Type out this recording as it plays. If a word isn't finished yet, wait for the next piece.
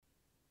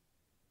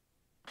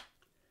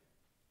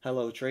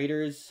Hello,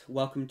 traders.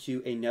 Welcome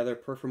to another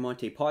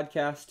Performante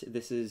podcast.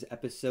 This is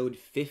episode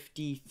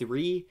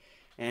 53,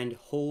 and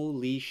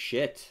holy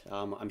shit,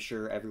 I'm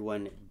sure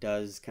everyone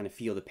does kind of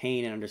feel the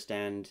pain and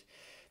understand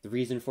the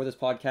reason for this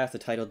podcast. The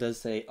title does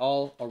say it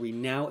all. Are we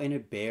now in a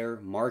bear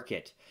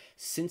market?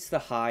 Since the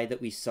high that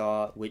we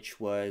saw,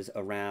 which was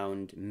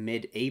around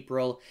mid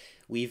April,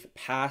 we've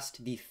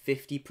passed the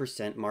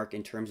 50% mark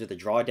in terms of the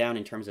drawdown,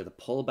 in terms of the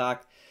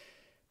pullback.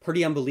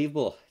 Pretty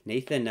unbelievable.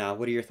 Nathan,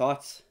 what are your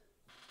thoughts?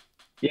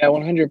 Yeah,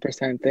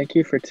 100%. Thank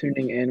you for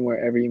tuning in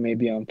wherever you may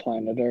be on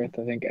planet Earth.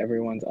 I think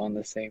everyone's on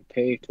the same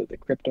page that the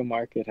crypto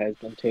market has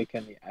been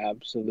taking the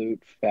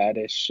absolute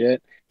fattest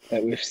shit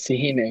that we've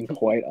seen in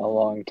quite a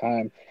long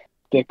time.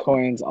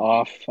 Bitcoin's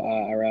off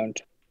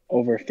around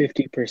over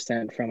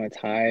 50% from its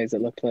highs.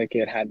 It looked like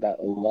it had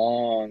that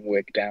long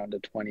wick down to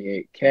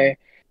 28K,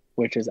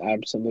 which is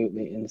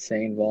absolutely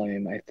insane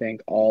volume. I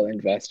think all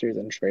investors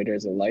and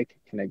traders alike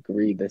can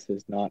agree this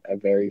is not a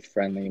very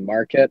friendly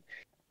market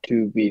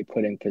to be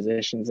putting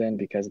positions in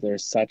because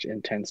there's such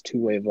intense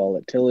two-way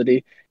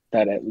volatility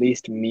that at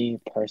least me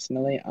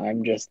personally,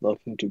 I'm just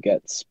looking to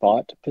get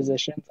spot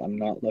positions. I'm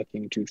not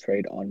looking to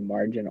trade on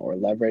margin or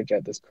leverage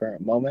at this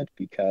current moment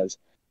because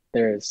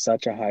there is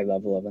such a high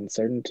level of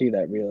uncertainty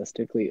that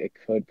realistically it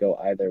could go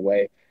either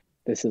way.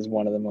 This is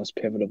one of the most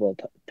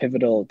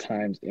pivotal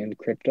times in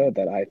crypto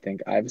that I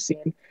think I've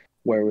seen,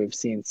 where we've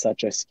seen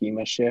such a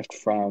schema shift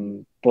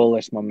from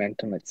bullish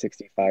momentum at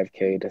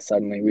 65K to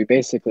suddenly we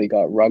basically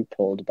got rug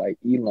pulled by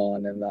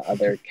Elon and the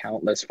other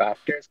countless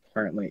factors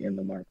currently in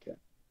the market.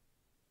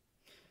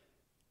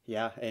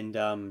 Yeah,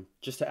 and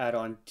just to add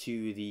on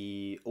to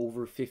the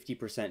over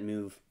 50%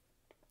 move,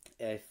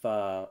 if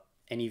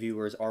any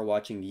viewers are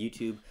watching the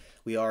YouTube,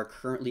 we are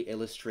currently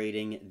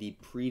illustrating the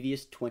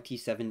previous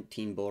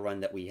 2017 bull run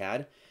that we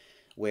had,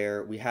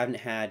 where we haven't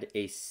had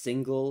a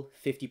single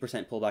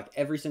 50% pullback.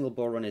 Every single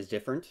bull run is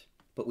different,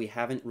 but we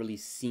haven't really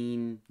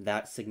seen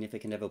that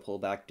significant of a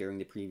pullback during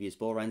the previous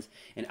bull runs.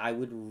 And I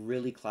would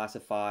really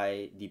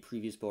classify the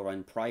previous bull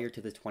run prior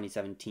to the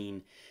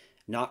 2017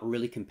 not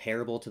really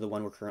comparable to the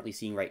one we're currently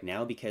seeing right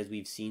now because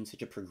we've seen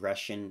such a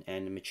progression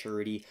and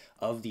maturity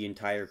of the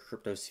entire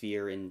crypto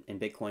sphere and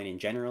Bitcoin in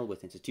general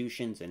with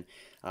institutions and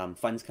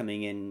funds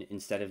coming in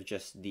instead of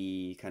just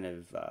the kind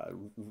of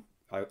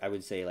I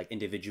would say like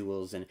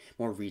individuals and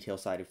more retail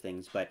side of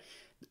things. But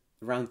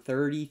around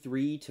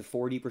 33 to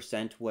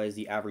 40% was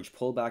the average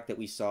pullback that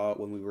we saw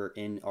when we were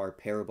in our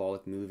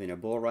parabolic move in a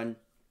bull run.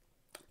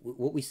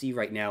 What we see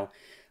right now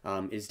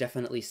is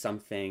definitely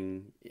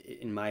something,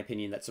 in my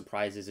opinion, that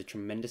surprises a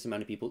tremendous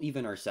amount of people,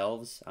 even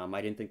ourselves.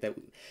 I didn't think that,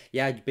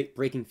 yeah,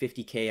 breaking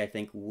 50K, I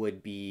think,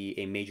 would be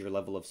a major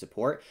level of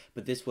support,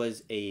 but this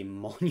was a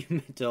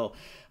monumental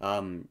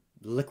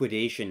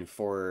liquidation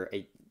for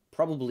a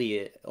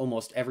probably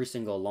almost every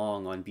single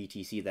long on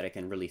BTC that I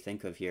can really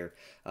think of here.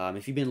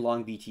 If you've been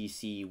long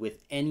BTC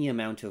with any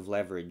amount of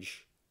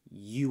leverage,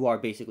 you are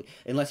basically,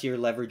 unless you're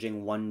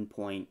leveraging 1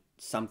 point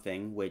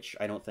something, which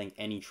I don't think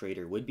any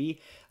trader would be.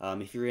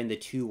 If you're in the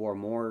two or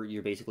more,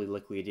 you're basically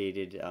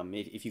liquidated.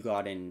 If you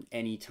got in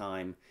any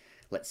time,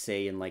 let's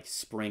say in like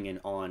spring and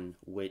on,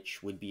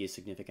 which would be a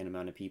significant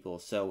amount of people.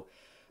 So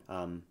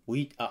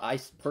I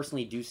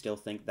personally do still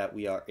think that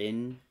we are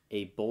in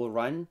a bull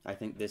run. I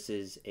think this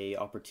is a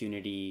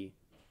opportunity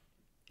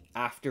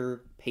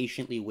after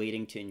patiently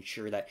waiting to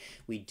ensure that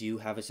we do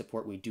have a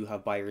support, we do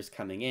have buyers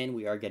coming in,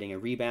 we are getting a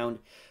rebound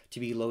to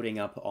be loading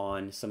up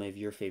on some of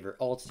your favorite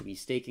alts, to be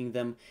staking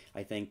them.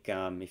 I think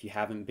if you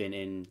haven't been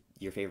in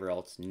your favorite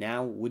alts,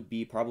 now would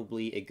be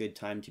probably a good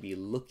time to be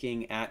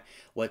looking at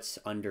what's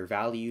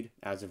undervalued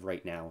as of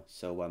right now.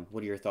 So,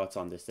 what are your thoughts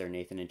on this there,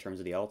 Nathan, in terms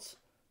of the alts?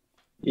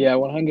 Yeah,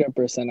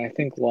 100%. I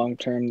think long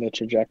term, the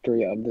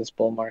trajectory of this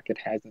bull market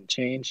hasn't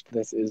changed.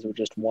 This is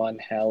just one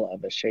hell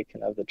of a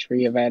shaking of the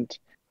tree event.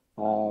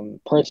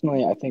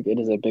 Personally, I think it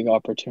is a big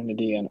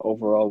opportunity, and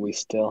overall, we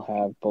still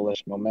have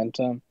bullish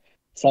momentum.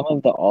 Some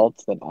of the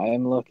alts that I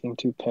am looking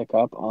to pick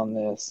up on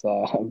this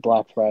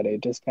Black Friday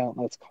discount,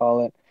 let's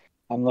call it,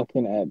 I'm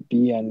looking at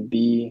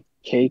BNB.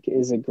 Cake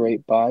is a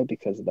great buy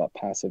because of that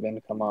passive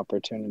income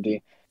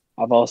opportunity.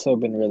 I've also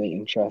been really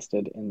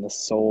interested in the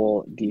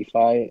Sol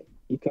DeFi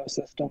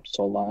ecosystem,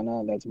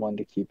 Solana. That's one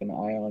to keep an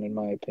eye on, in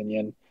my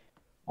opinion.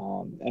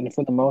 And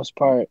for the most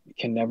part, you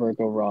can never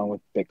go wrong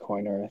with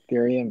Bitcoin or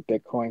Ethereum.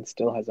 Bitcoin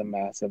still has a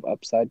massive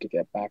upside to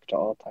get back to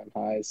all-time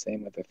highs,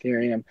 same with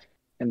Ethereum.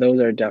 And those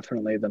are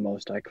definitely the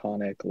most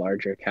iconic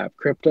larger cap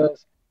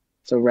cryptos.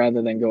 So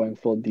rather than going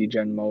full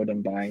degen mode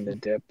and buying the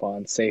dip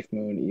on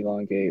SafeMoon,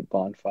 Elongate,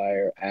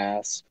 Bonfire,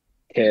 Ass,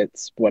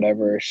 Hits,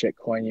 whatever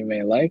shitcoin you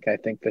may like, I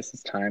think this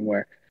is time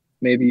where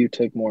maybe you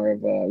take more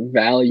of a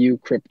value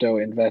crypto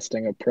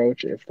investing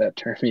approach, if that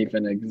term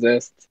even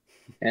exists,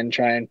 and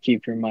try and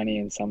keep your money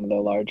in some of the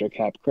larger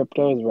cap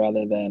cryptos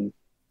rather than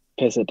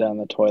piss it down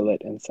the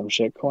toilet in some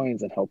shit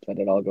coins and hope that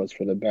it all goes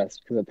for the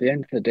best. Because at the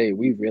end of the day,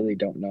 we really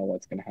don't know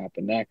what's going to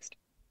happen next.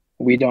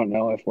 We don't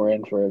know if we're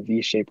in for a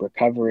V shaped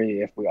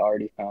recovery, if we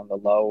already found the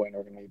low and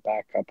we're going to be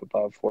back up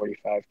above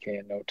 45K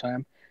in no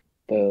time.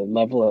 the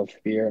level of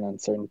fear and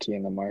uncertainty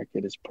in the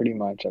market is pretty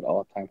much at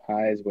all-time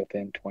highs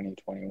within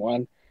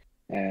 2021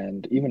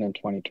 and even in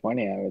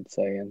 2020, I would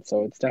say. And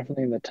so it's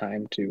definitely the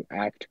time to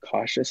act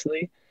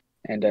cautiously.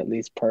 And at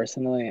least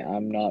personally,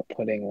 I'm not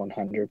putting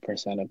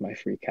 100% of my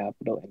free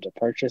capital into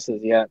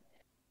purchases yet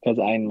because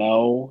I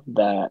know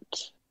that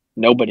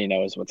nobody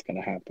knows what's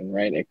going to happen,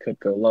 right? It could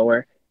go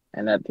lower.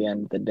 And at the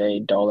end of the day,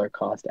 dollar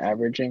cost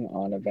averaging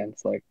on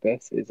events like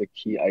this is a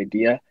key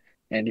idea.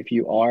 And if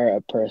you are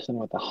a person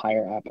with a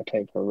higher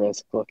appetite for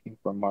risk looking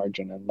for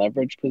margin and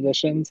leverage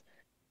positions,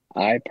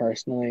 I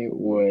personally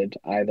would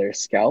either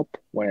scalp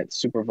when it's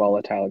super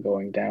volatile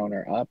going down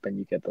or up and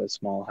you get those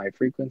small high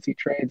frequency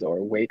trades,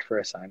 or wait for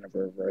a sign of a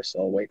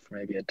reversal, wait for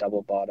maybe a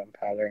double bottom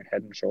pattern,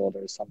 head and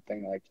shoulders,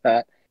 something like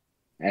that,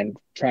 and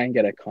try and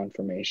get a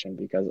confirmation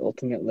because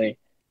ultimately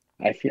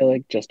I feel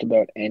like just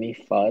about any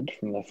FUD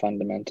from the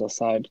fundamental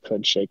side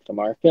could shake the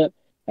market,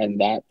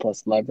 and that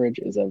plus leverage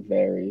is a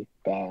very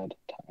bad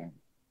time.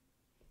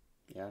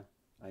 Yeah,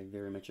 I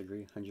very much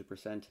agree,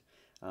 100%.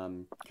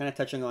 Kind of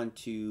touching on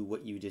to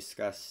what you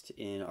discussed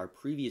in our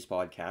previous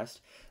podcast,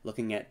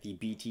 looking at the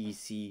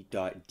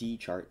BTC.D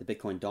chart, the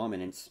Bitcoin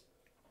dominance.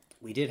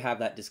 We did have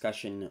that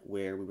discussion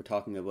where we were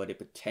talking about it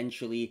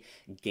potentially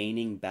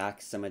gaining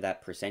back some of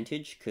that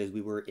percentage because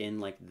we were in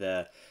like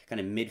the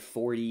kind of mid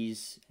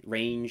 40s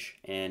range,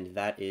 and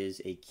that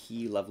is a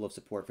key level of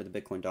support for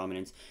the Bitcoin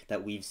dominance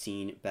that we've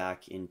seen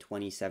back in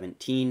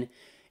 2017.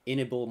 In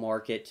a bull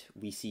market,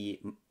 we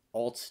see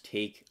alts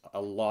take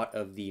a lot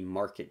of the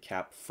market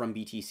cap from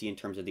BTC in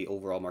terms of the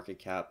overall market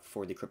cap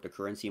for the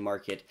cryptocurrency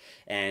market,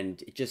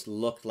 and it just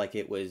looked like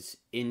it was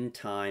in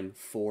time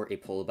for a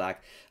pullback,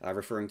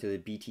 referring to the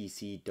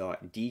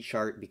BTC.D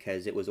chart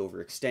because it was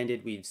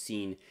overextended. We've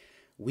seen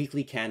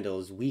weekly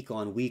candles week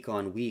on week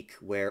on week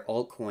where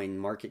altcoin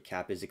market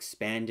cap is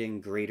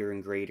expanding greater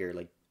and greater,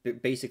 like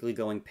basically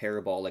going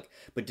parabolic,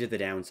 but to the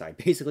downside.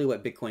 Basically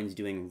what Bitcoin's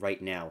doing right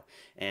now.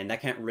 And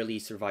that can't really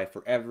survive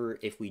forever.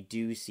 If we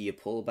do see a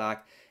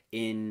pullback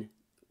in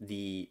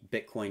the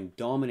Bitcoin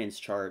dominance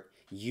chart,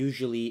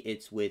 usually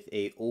it's with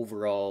a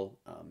overall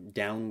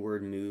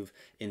downward move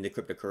in the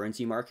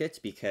cryptocurrency markets,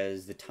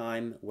 because the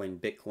time when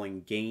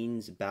Bitcoin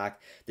gains back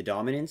the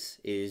dominance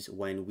is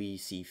when we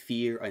see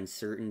fear,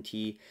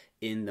 uncertainty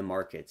in the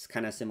markets,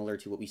 kind of similar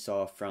to what we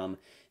saw from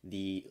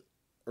the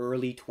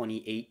early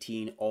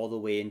 2018 all the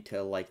way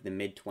until like the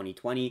mid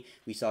 2020.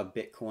 We saw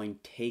Bitcoin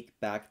take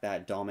back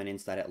that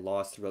dominance that it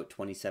lost throughout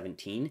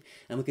 2017,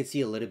 and we could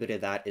see a little bit of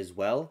that as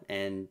well.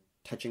 And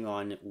touching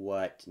on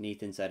what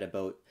Nathan said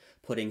about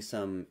putting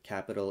some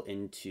capital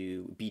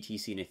into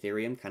BTC and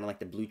Ethereum, kind of like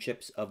the blue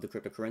chips of the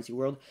cryptocurrency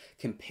world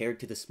compared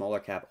to the smaller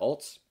cap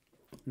alts,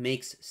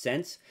 makes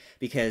sense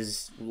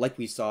because like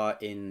we saw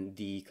in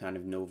the kind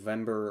of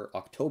November,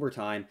 October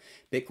time,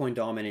 Bitcoin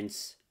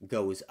dominance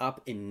goes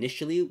up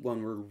initially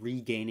when we're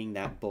regaining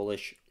that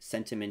bullish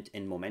sentiment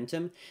and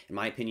momentum, in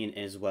my opinion,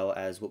 as well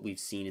as what we've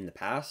seen in the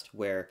past,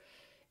 where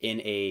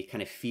in a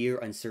kind of fear,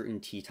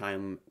 uncertainty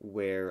time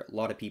where a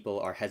lot of people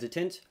are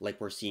hesitant,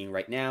 like we're seeing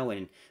right now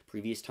and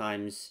previous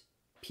times,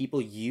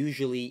 people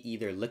usually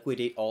either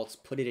liquidate alts,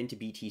 put it into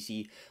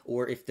BTC,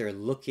 or if they're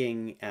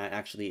looking at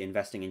actually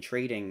investing in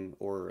trading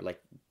or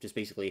like just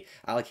basically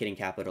allocating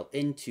capital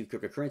into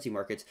cryptocurrency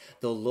markets,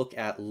 they'll look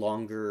at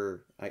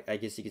longer, I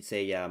guess you could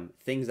say,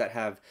 things that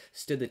have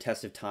stood the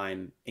test of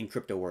time in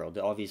crypto world.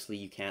 Obviously,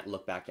 you can't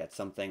look back at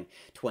something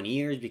 20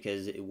 years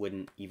because it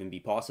wouldn't even be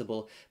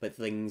possible, but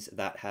things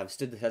that have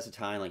stood the test of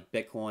time like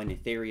Bitcoin,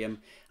 Ethereum,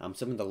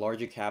 some of the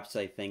larger caps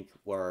I think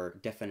were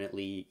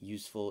definitely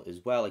useful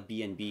as well, like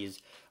BNB's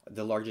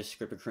the largest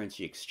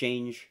cryptocurrency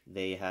exchange.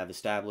 They have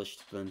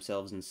established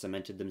themselves and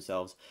cemented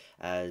themselves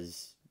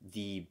as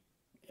the,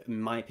 in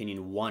my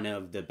opinion, one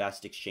of the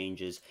best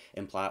exchanges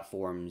and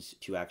platforms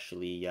to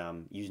actually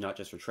use, not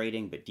just for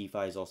trading, but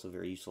DeFi is also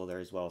very useful there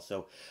as well.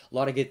 So a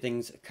lot of good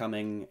things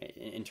coming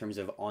in terms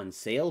of on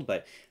sale,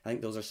 but I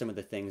think those are some of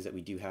the things that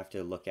we do have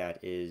to look at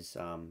is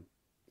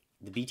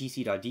the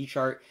BTC.D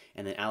chart,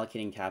 and then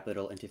allocating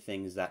capital into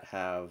things that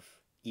have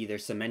either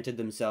cemented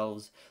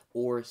themselves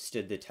or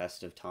stood the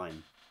test of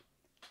time.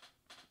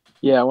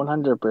 Yeah,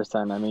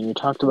 100%. I mean, you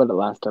talked about it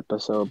last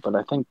episode, but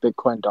I think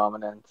Bitcoin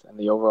dominance and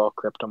the overall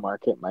crypto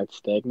market might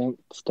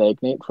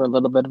stagnate for a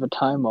little bit of a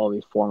time while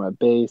we form a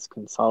base,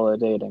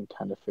 consolidate, and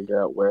kind of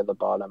figure out where the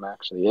bottom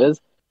actually is.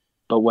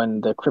 But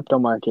when the crypto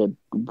market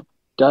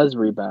does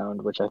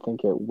rebound, which I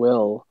think it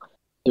will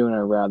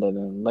sooner rather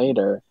than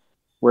later,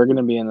 we're going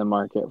to be in the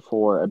market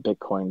for a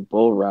Bitcoin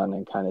bull run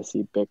and kind of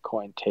see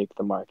Bitcoin take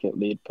the market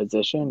lead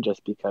position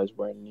just because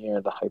we're near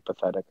the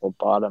hypothetical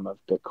bottom of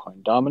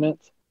Bitcoin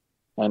dominance.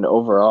 And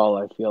overall,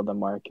 I feel the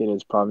market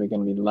is probably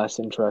going to be less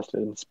interested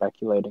in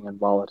speculating in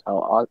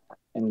volatile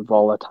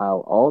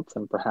alts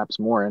and perhaps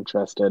more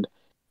interested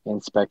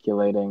in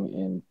speculating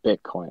in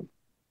Bitcoin.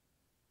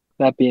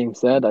 That being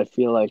said, I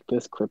feel like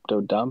this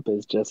crypto dump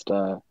is just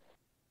a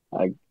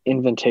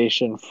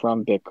invitation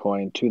from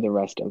Bitcoin to the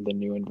rest of the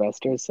new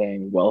investors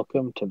saying,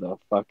 welcome to the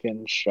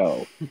fucking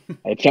show.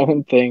 I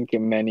don't think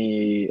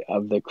many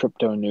of the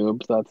crypto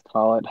noobs, let's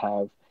call it,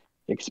 have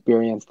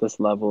experience this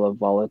level of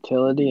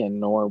volatility, and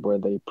nor were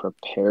they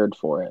prepared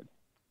for it.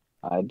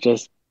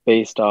 Just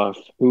based off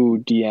who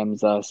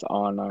DMs us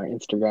on our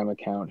Instagram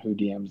account, who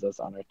DMs us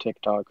on our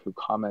TikTok, who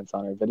comments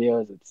on our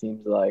videos, it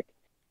seems like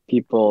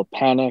people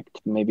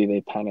panicked. Maybe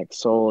they panic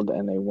sold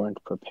and they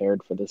weren't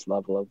prepared for this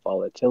level of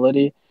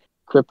volatility.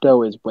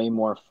 Crypto is way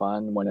more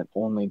fun when it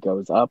only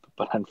goes up,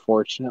 but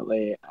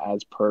unfortunately,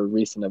 as per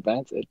recent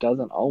events, it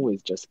doesn't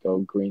always just go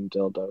green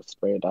dildo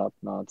straight up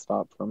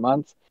nonstop for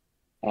months.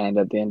 And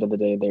at the end of the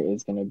day, there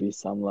is going to be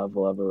some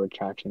level of a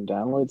retraction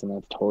downwards, and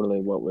that's totally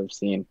what we've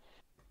seen.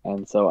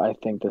 And so I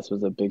think this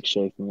was a big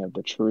shaking of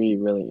the tree,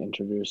 really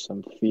introduced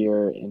some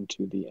fear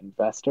into the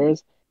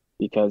investors,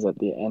 because at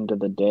the end of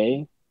the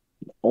day,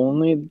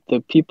 only the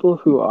people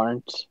who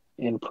aren't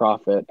in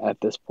profit at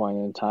this point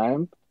in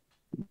time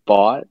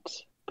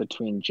bought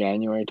between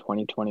January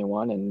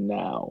 2021 and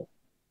now.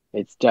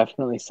 It's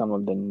definitely some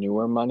of the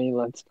newer money,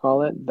 let's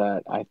call it,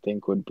 that I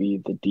think would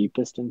be the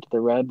deepest into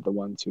the red, the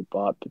ones who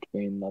bought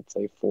between, let's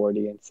say,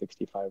 40 and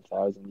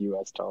 65,000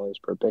 US dollars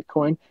per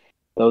Bitcoin.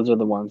 Those are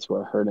the ones who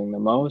are hurting the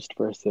most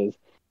versus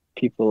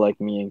people like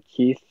me and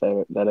Keith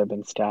that have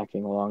been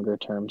stacking longer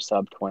term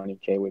sub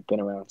 20K. We've been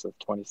around since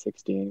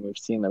 2016. We've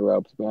seen the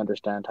ropes. We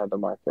understand how the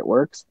market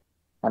works.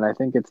 And I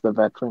think it's the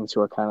veterans who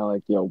are kind of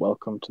like, yo,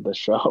 welcome to the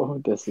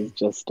show. This is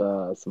just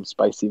some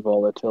spicy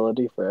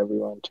volatility for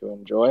everyone to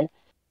enjoy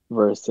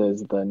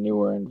versus the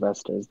newer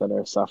investors that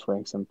are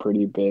suffering some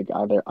pretty big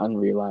either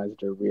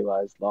unrealized or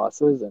realized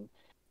losses, and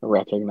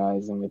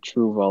recognizing the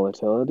true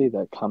volatility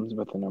that comes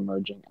with an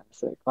emerging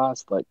asset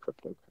class like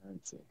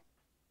cryptocurrency.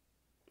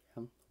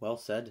 Well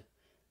said.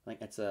 I think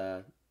that's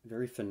a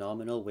very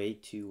phenomenal way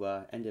to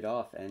end it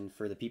off. And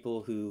for the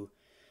people who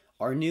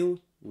are new,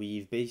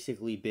 we've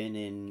basically been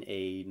in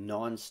a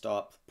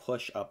non-stop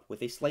push up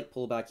with a slight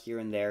pullback here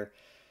and there,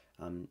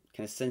 kind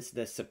of since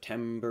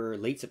the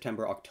late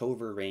September,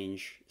 October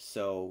range.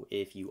 So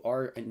if you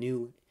are a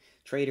new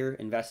trader,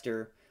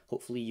 investor,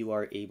 hopefully you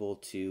are able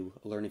to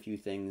learn a few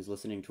things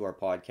listening to our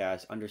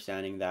podcast,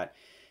 understanding that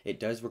it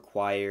does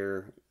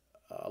require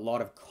a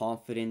lot of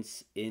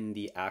confidence in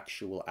the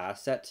actual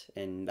asset,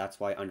 and that's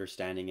why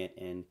understanding it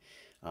and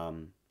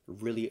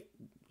really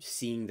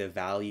seeing the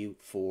value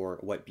for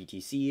what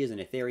BTC is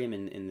and Ethereum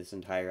and in this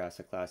entire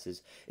asset class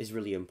is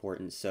really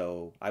important.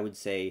 So I would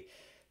say,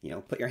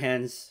 put your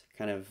hands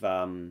kind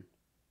of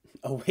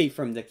away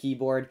from the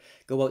keyboard,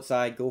 go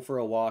outside, go for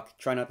a walk,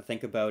 try not to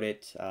think about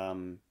it.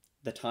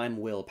 The time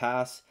will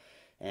pass.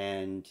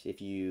 And if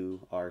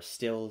you are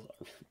still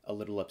a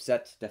little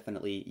upset,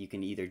 definitely you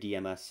can either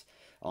DM us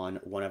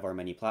on one of our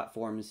many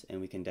platforms and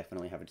we can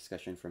definitely have a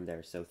discussion from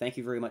there. So thank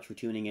you very much for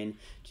tuning in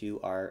to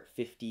our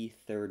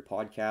 53rd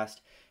podcast,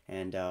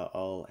 and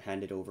I'll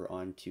hand it over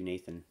on to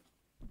Nathan.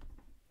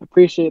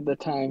 Appreciate the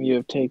time you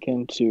have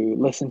taken to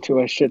listen to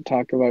us shit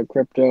talk about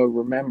crypto.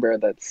 Remember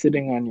that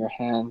sitting on your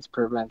hands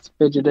prevents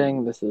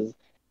fidgeting. This is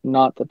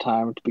not the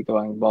time to be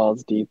going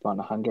balls deep on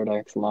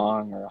 100x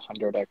long or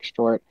 100x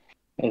short.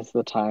 It's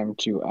the time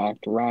to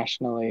act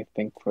rationally,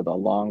 think for the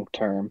long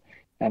term,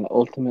 and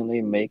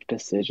ultimately make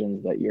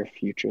decisions that your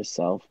future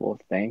self will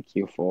thank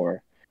you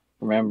for.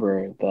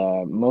 Remember,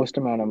 the most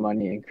amount of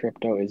money in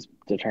crypto is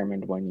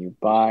determined when you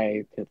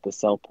buy, that the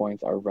sell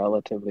points are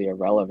relatively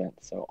irrelevant.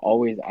 So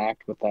always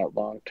act with that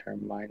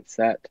long-term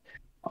mindset.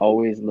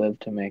 Always live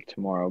to make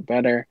tomorrow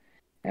better.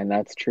 And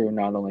that's true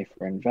not only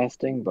for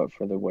investing, but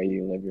for the way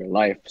you live your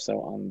life. So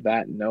on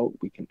that note,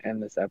 we can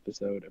end this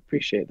episode.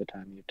 Appreciate the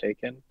time you've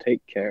taken.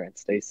 Take care and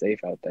stay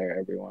safe out there,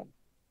 everyone.